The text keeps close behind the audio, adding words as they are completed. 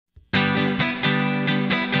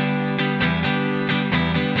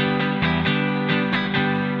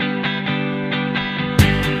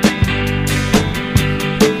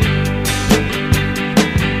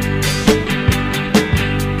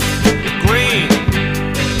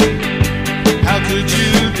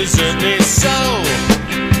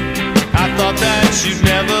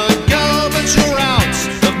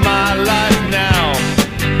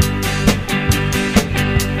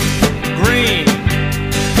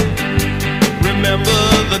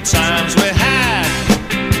the times we had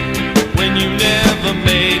when you never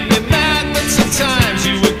made me mad, but sometimes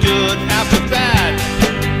you were good after bad.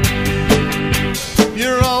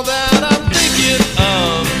 You're all that I'm thinking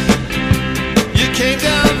of. You came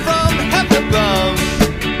down from heaven above.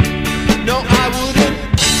 No, I wouldn't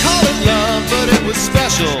call it love, but it was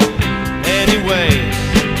special anyway.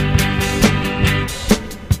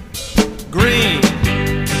 Green,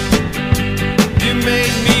 you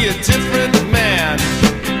made me a different man.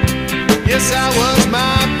 Yes, I was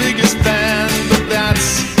my biggest fan, but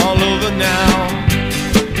that's all over now.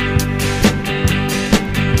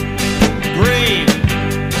 Green,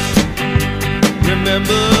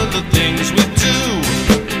 remember the things we'd do.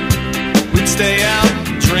 We'd stay out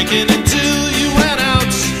drinking until you went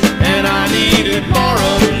out, and I needed more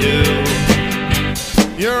of you.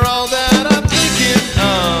 You're all that I'm thinking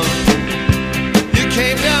of. You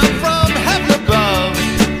came down from heaven above.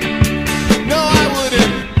 No, I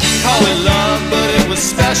wouldn't call it love, but it was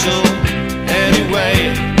special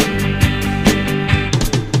anyway.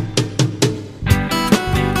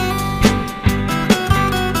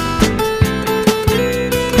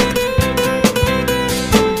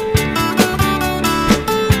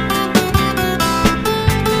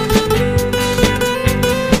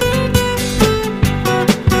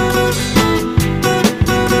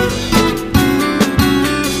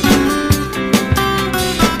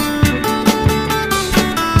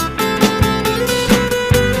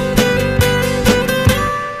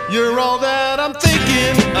 You're all that I'm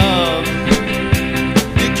thinking of.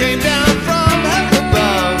 You came down from heaven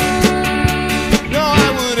above. No, I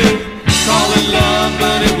wouldn't call it love,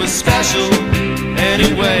 but it was special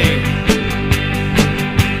anyway.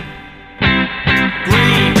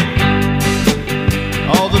 Green,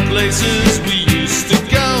 all the places we used to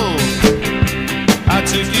go, I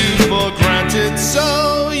took you for granted,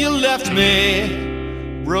 so you left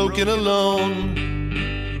me broken alone.